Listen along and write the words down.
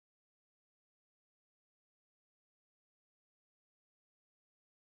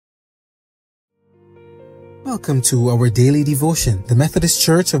Welcome to our daily devotion. The Methodist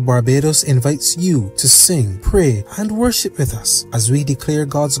Church of Barbados invites you to sing, pray, and worship with us as we declare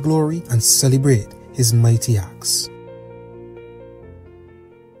God's glory and celebrate His mighty acts.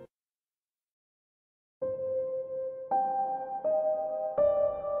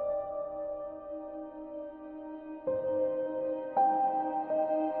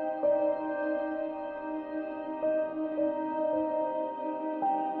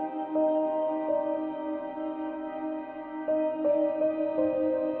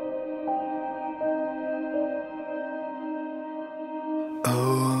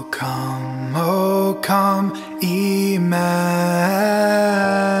 O come, Emmanuel,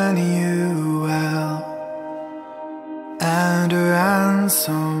 and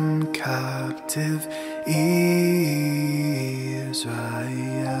ransom captive Israel.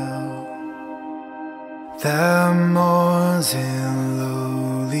 That mourns in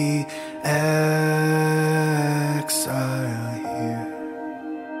lowly exile here,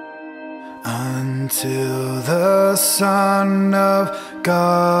 until the Son of God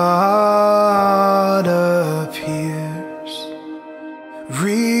appears.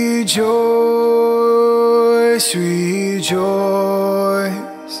 Rejoice, rejoice,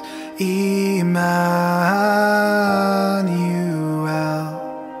 Emmanuel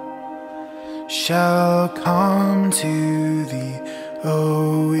shall come to thee,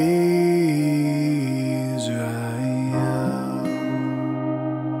 O Israel.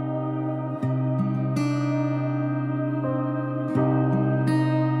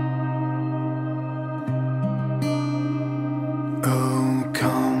 O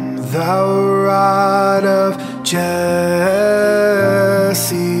come, thou rod of Jesse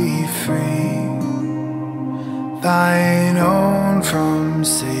free, thine own from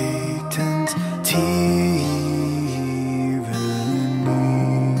Satan's tyranny.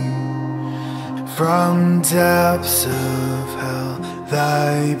 From depths of hell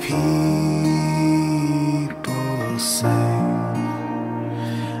thy people sing,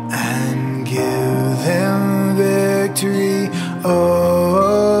 and give them victory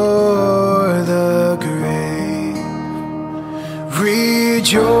o'er the grave.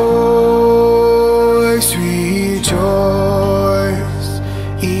 Rejoice, rejoice,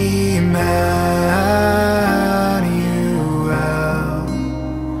 Emmanuel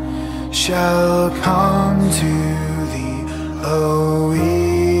shall come to thee, O Israel.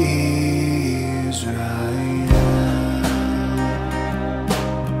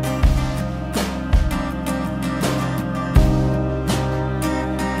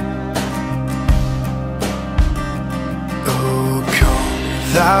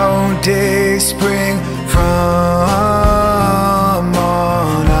 Thou day spring from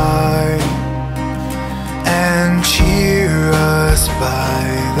on high, and cheer us by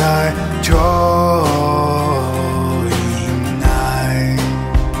thy drawing nigh.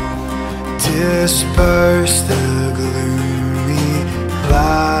 Disperse the gloomy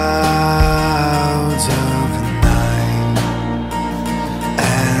clouds of night,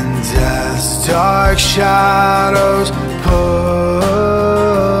 and death's dark shadows put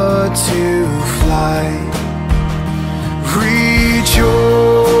to flight. Rejoice,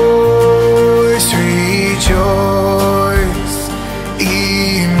 rejoice,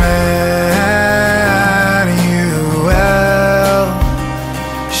 Emmanuel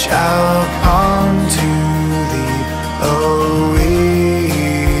shall come to thee, O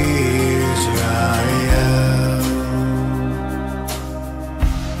Israel.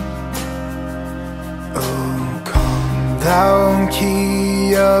 O come, thou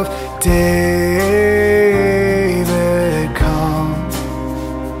Key of David, come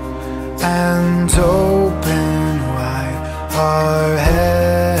and open wide our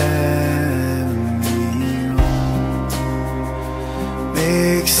heavenly home.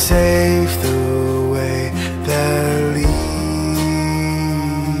 Make safe the way that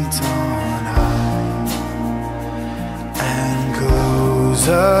leads on high, and close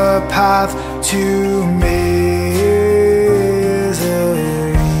a path to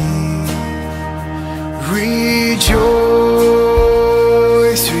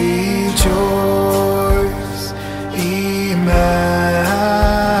rejoice, rejoice, Emmanuel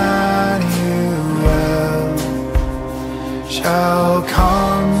shall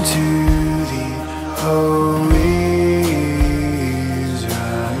come to thee, O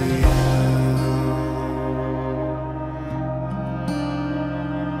Israel.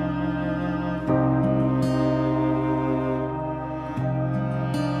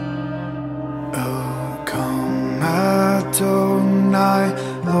 O come, Adonai,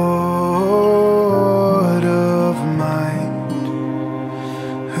 Lord of might,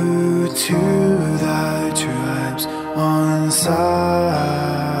 who to thy truth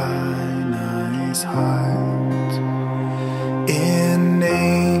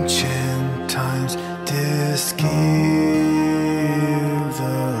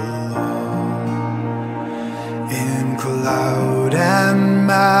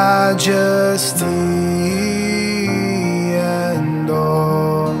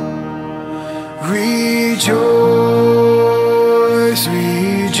rejoice,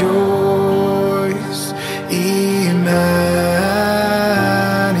 rejoice, Emmanuel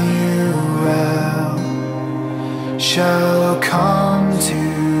shall come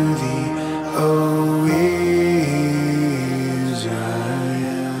to thee, O Israel.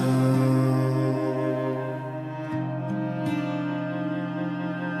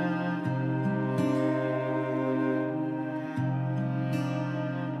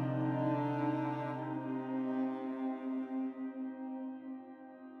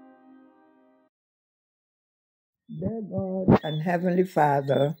 Dear God and Heavenly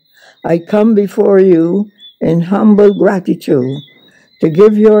Father, I come before you in humble gratitude to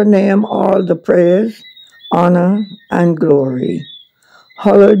give your name all the praise, honor, and glory.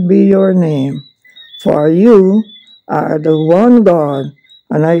 Hallowed be your name, for you are the one God,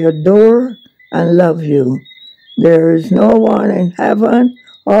 and I adore and love you. There is no one in heaven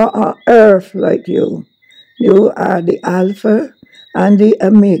or on earth like you. You are the Alpha and the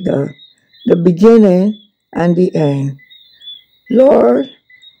Omega, the beginning and the end. Lord,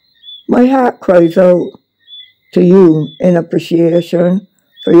 my heart cries out to you in appreciation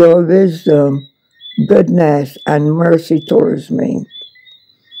for your wisdom, goodness, and mercy towards me.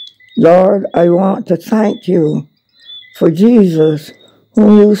 Lord, I want to thank you for Jesus,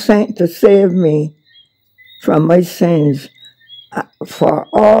 whom you sent to save me from my sins, for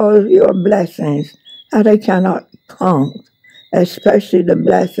all your blessings that I cannot count, especially the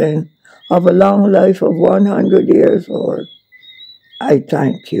blessing of a long life of 100 years old. I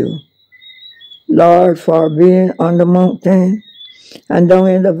thank you, Lord, for being on the mountain and down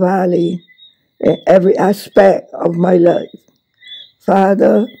in the valley in every aspect of my life.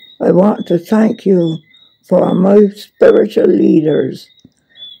 Father, I want to thank you for my spiritual leaders,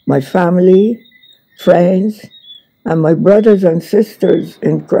 my family, friends, and my brothers and sisters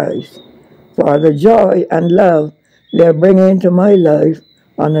in Christ, for the joy and love they bring into my life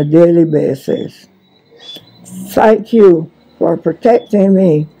on a daily basis. Thank you for protecting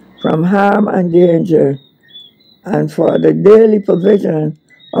me from harm and danger, and for the daily provision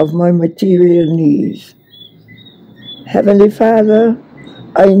of my material needs. Heavenly Father,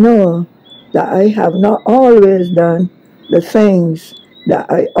 I know that I have not always done the things that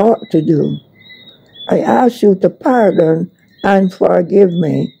I ought to do. I ask you to pardon and forgive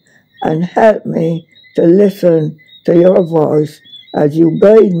me and help me to listen to your voice as you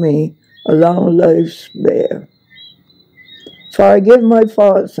guide me along life's way. Forgive my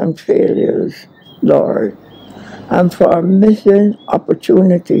faults and failures, Lord, and for missing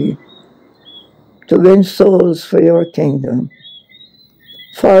opportunity to win souls for your kingdom.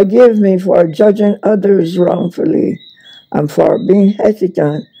 Forgive me for judging others wrongfully and for being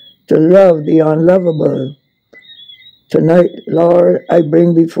hesitant to love the unlovable. Tonight, Lord, I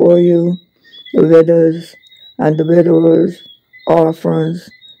bring before you the widows and the widowers, orphans,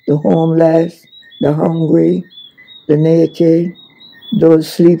 the homeless, the hungry, the naked,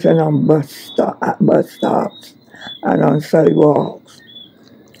 those sleeping on at bus stops and on sidewalks.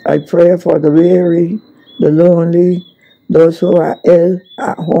 I pray for the weary, the lonely, those who are ill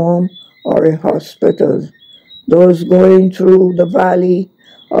at home or in hospitals, those going through the valley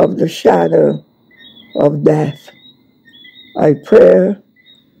of the shadow of death. I pray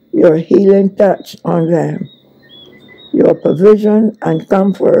your healing touch on them, your provision and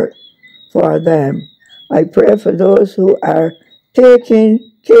comfort for them. I pray for those who are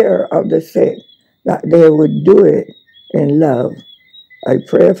taking care of the sick, that they would do it in love. I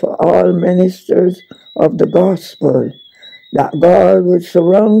pray for all ministers of the gospel, that God would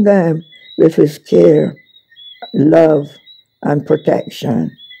surround them with his care, love, and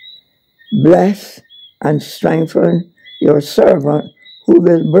protection. Bless and strengthen your servant who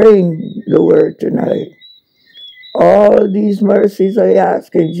will bring the word tonight. All these mercies I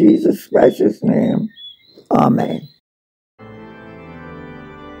ask in Jesus' precious name. Amen.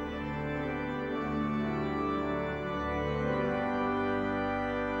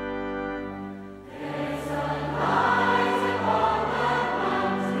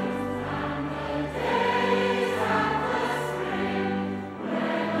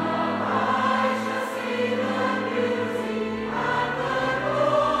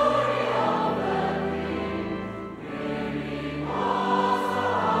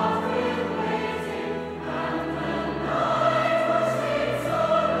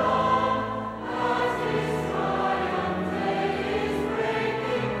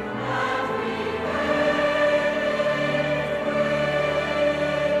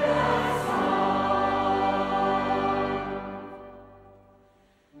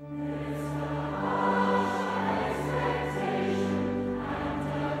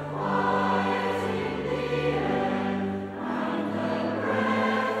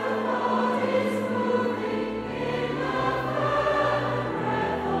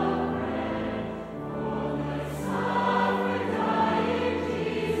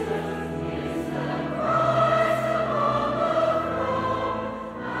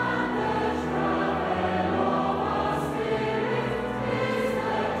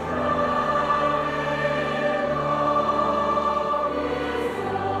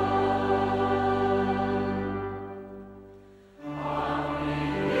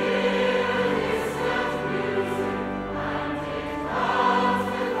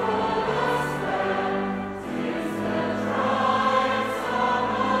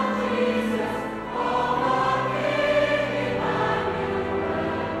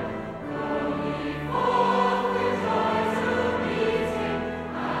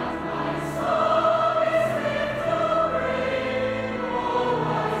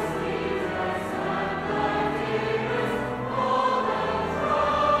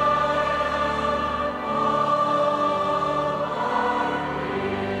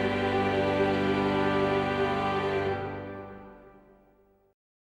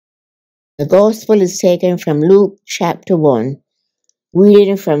 The Gospel is taken from Luke chapter 1,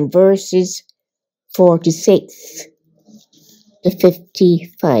 reading from verses 46 to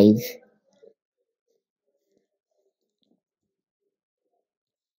 55.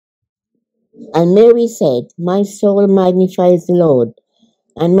 And Mary said, "My soul magnifies the Lord,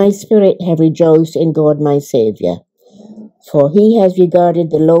 and my spirit have rejoiced in God my Saviour. For he has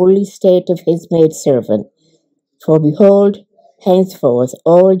regarded the lowly state of his maidservant. For behold, henceforth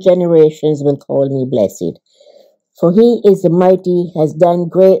all generations will call me blessed. For he is the mighty, has done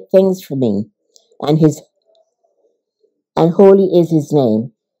great things for me, and holy is his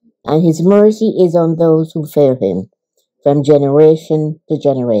name, and his mercy is on those who fear him, from generation to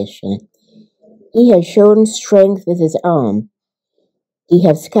generation. He has shown strength with his arm. He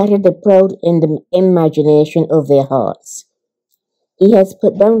has scattered the proud in the imagination of their hearts. He has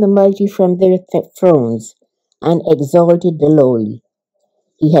put down the mighty from their thrones, and exalted the lowly.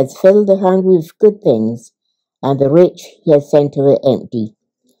 He has filled the hungry with good things, and the rich he has sent away empty.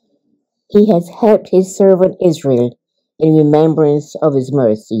 He has helped his servant Israel in remembrance of his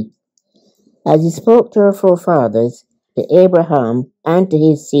mercy, as he spoke to our forefathers, to Abraham, and to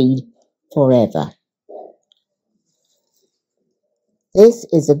his seed forever." This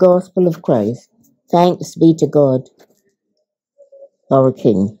is the gospel of Christ. Thanks be to God, our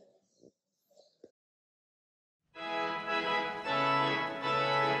King.